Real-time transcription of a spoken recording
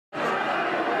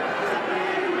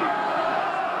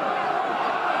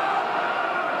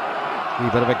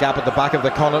bit of a gap at the back of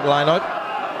the Connacht line-out.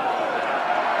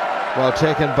 Well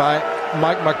taken by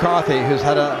Mike McCarthy, who's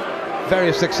had a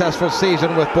very successful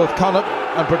season with both Connacht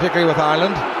and particularly with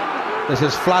Ireland. This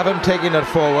is Flavin taking it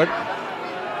forward.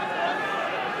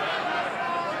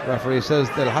 Referee says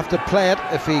they'll have to play it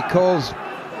if he calls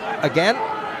again.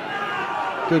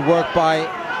 Good work by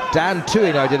Dan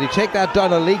Toohey. Now, did he take that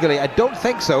down illegally? I don't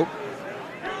think so.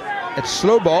 It's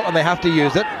slow ball and they have to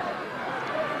use it.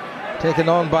 Taken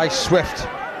on by Swift,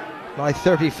 now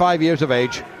 35 years of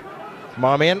age.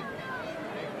 Marmion.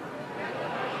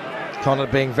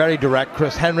 Connacht being very direct.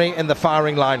 Chris Henry in the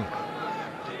firing line.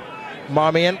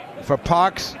 Marmion for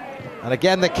Parks, and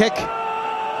again the kick,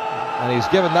 and he's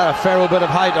given that a fair old bit of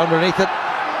height. Underneath it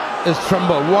is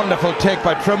Trimble. Wonderful take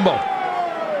by Trimble.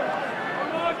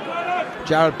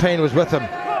 Jared Payne was with him.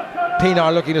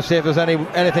 Pienaar looking to see if there's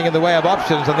anything in the way of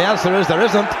options, and the answer is there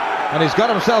isn't, and he's got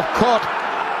himself caught.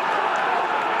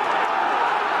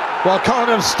 Well, Connacht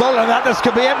have stolen that. This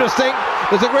could be interesting.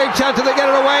 There's a great chance that they get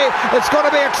it away. It's going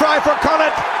to be a try for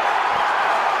Connacht.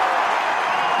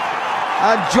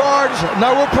 And George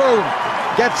Naoupu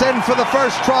gets in for the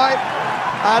first try,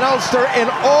 and Ulster in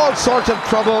all sorts of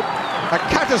trouble. A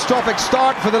catastrophic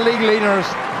start for the league leaders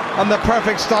and the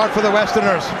perfect start for the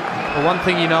Westerners. Well, one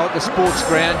thing you know at the sports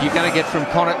ground you're going to get from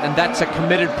Connacht, and that's a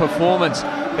committed performance.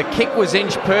 The kick was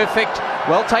inch perfect,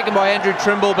 well taken by Andrew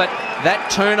Trimble, but that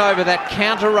turnover, that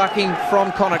counter-rucking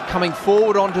from Connacht coming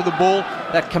forward onto the ball,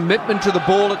 that commitment to the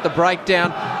ball at the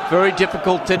breakdown, very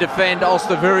difficult to defend.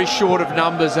 Ulster very short of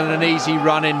numbers, and an easy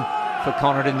run-in for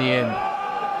Connacht in the end.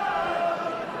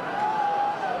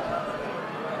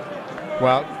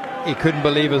 Well, he couldn't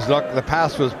believe his luck. The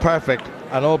pass was perfect,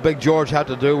 and all Big George had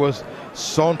to do was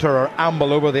saunter or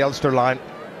amble over the Ulster line.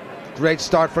 Great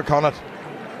start for Connacht.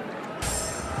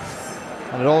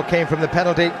 And it all came from the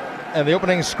penalty in the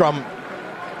opening scrum.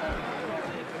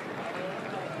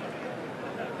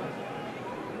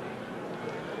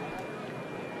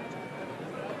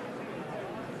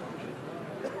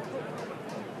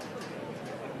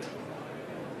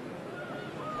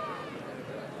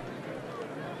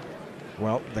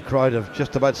 Well, the crowd have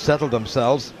just about settled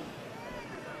themselves.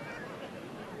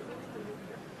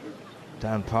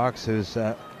 Dan Parks, who's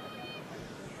the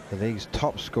league's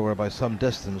top scorer by some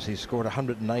distance. He scored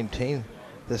 119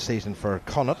 this season for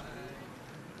Connacht.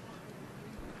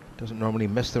 Doesn't normally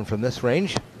miss them from this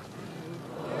range.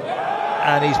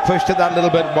 And he's pushed it that little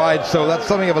bit wide, so that's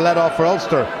something of a let-off for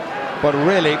Ulster. But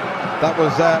really, that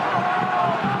was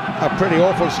a pretty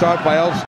awful start by Ulster.